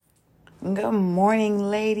Good morning,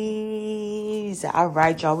 ladies. All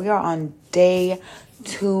right, y'all. We are on day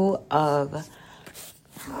 2 of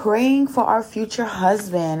praying for our future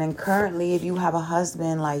husband. And currently, if you have a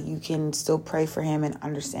husband, you can still pray for him and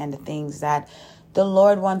understand the things that the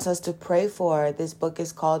Lord wants us to pray for. This book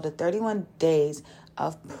is called The 31 Days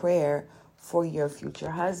of Prayer for Your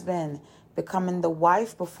Future Husband, Becoming the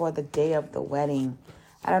Wife Before the Day of the Wedding.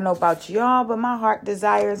 I don't know about y'all, but my heart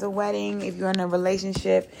desires a wedding. If you're in a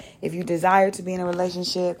relationship, if you desire to be in a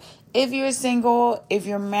relationship, if you're single, if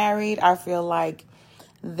you're married, I feel like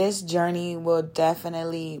this journey will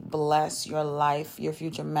definitely bless your life, your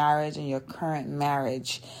future marriage, and your current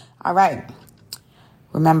marriage. All right.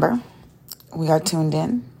 Remember, we are tuned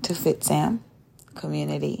in to Fit Sam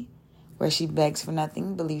Community, where she begs for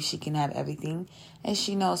nothing, believes she can have everything, and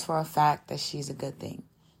she knows for a fact that she's a good thing.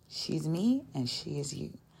 She's me and she is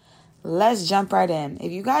you. Let's jump right in.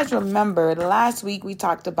 If you guys remember, last week we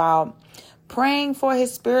talked about praying for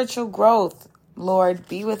his spiritual growth. Lord,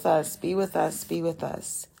 be with us, be with us, be with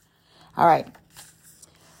us. All right.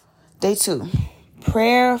 Day 2,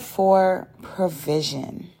 prayer for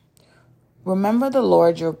provision. Remember the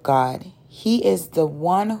Lord your God. He is the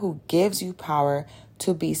one who gives you power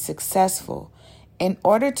to be successful. In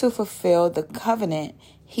order to fulfill the covenant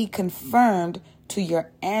he confirmed to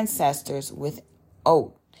your ancestors with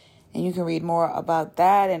oath. And you can read more about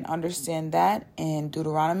that and understand that in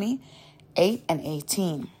Deuteronomy 8 and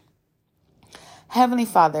 18. Heavenly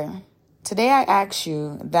Father, today I ask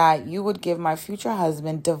you that you would give my future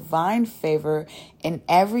husband divine favor in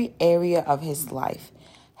every area of his life.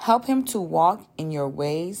 Help him to walk in your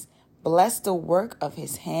ways. Bless the work of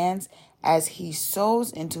his hands as he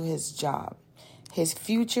sows into his job, his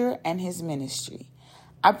future, and his ministry.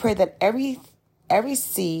 I pray that every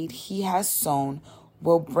seed he has sown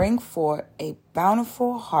will bring forth a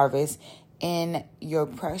bountiful harvest in your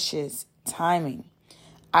precious timing.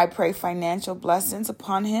 I pray financial blessings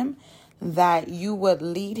upon him, that you would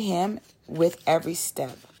lead him with every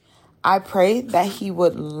step. I pray that he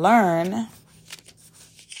would learn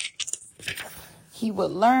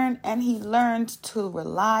and he learns to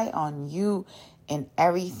rely on you in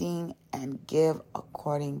everything and give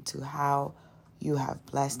according to how you have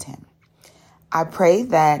blessed him. I pray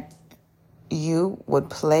that you would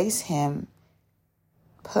place in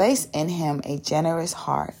him a generous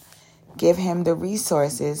heart. Give him the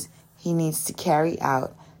resources he needs to carry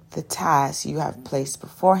out the tasks you have placed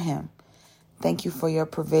before him. Thank you for your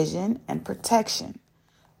provision and protection.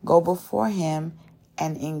 Go before him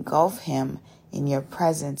and engulf him in your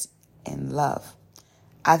presence and love.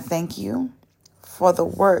 I thank you for the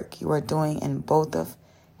work you are doing in both of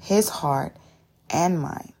his heart and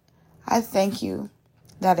mine. I thank you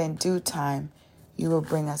that in due time you will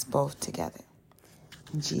bring us both together.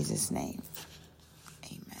 In Jesus' name,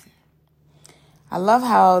 amen. I love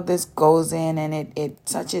how this goes in and it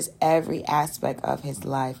touches every aspect of his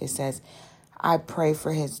life. It says, I pray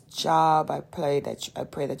for his job. I pray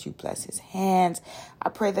that you bless his hands. I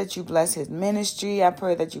pray that you bless his ministry. I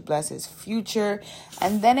pray that you bless his future.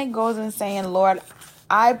 And then it goes in saying, Lord,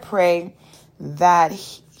 I pray that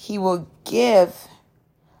he will give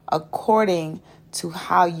according to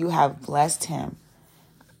how you have blessed him.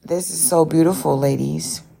 This is so beautiful,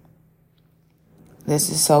 ladies. This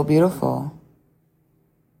is so beautiful.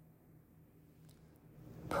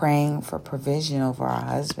 Praying for provision over our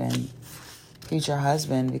husband, future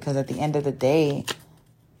husband, because at the end of the day,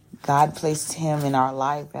 God placed him in our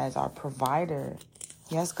life as our provider.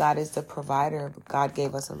 Yes, God is the provider, but God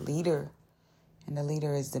gave us a leader, and the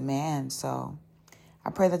leader is the man. So I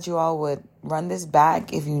pray that you all would run this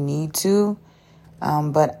back if you need to,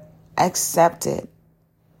 but accept it.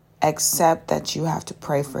 Accept that you have to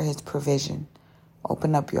pray for his provision.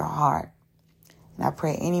 Open up your heart. And I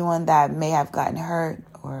pray anyone that may have gotten hurt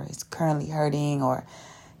or is currently hurting or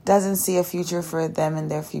doesn't see a future for them and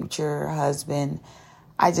their future husband,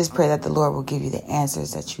 I just pray that the Lord will give you the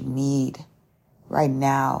answers that you need right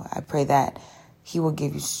now. I pray that he will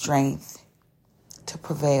give you strength to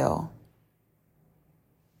prevail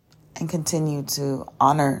and continue to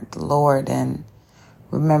honor the Lord, and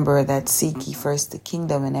remember that seek ye first the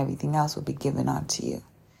kingdom and everything else will be given unto you.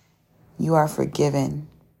 You are forgiven.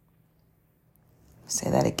 Say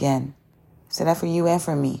that again. Say that for you and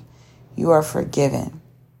for me. You are forgiven.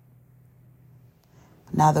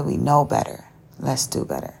 Now that we know better, let's do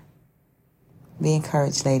better. Be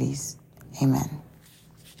encouraged, ladies. Amen.